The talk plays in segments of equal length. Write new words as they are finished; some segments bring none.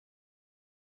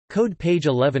Code page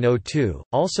 1102,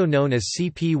 also known as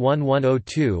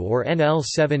CP1102 or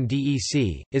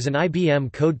NL7DEC, is an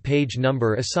IBM code page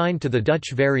number assigned to the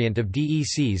Dutch variant of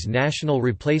DEC's National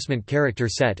Replacement Character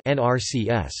Set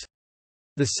 (NRCS).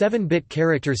 The 7-bit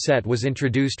character set was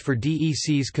introduced for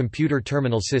DEC's computer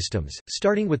terminal systems,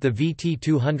 starting with the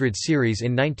VT200 series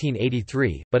in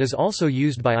 1983, but is also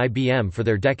used by IBM for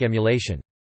their DEC emulation.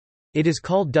 It is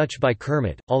called Dutch by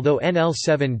Kermit, although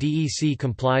NL7DEC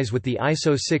complies with the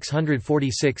ISO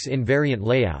 646 invariant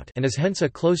layout and is hence a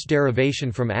close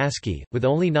derivation from ASCII, with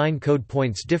only 9 code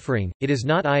points differing. It is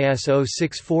not ISO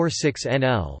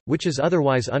 646NL, which is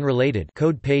otherwise unrelated.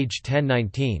 Code page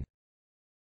 1019.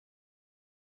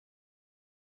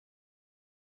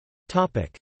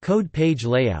 Topic: Code page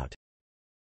layout.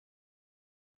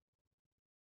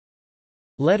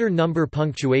 Letter number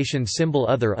punctuation symbol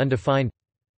other undefined.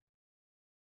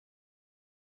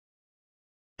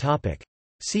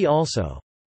 See also: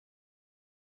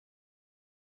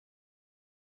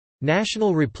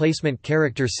 National Replacement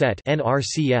Character Set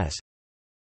 (NRCS),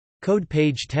 Code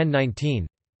page 1019.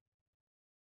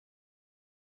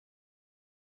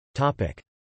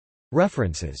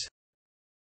 References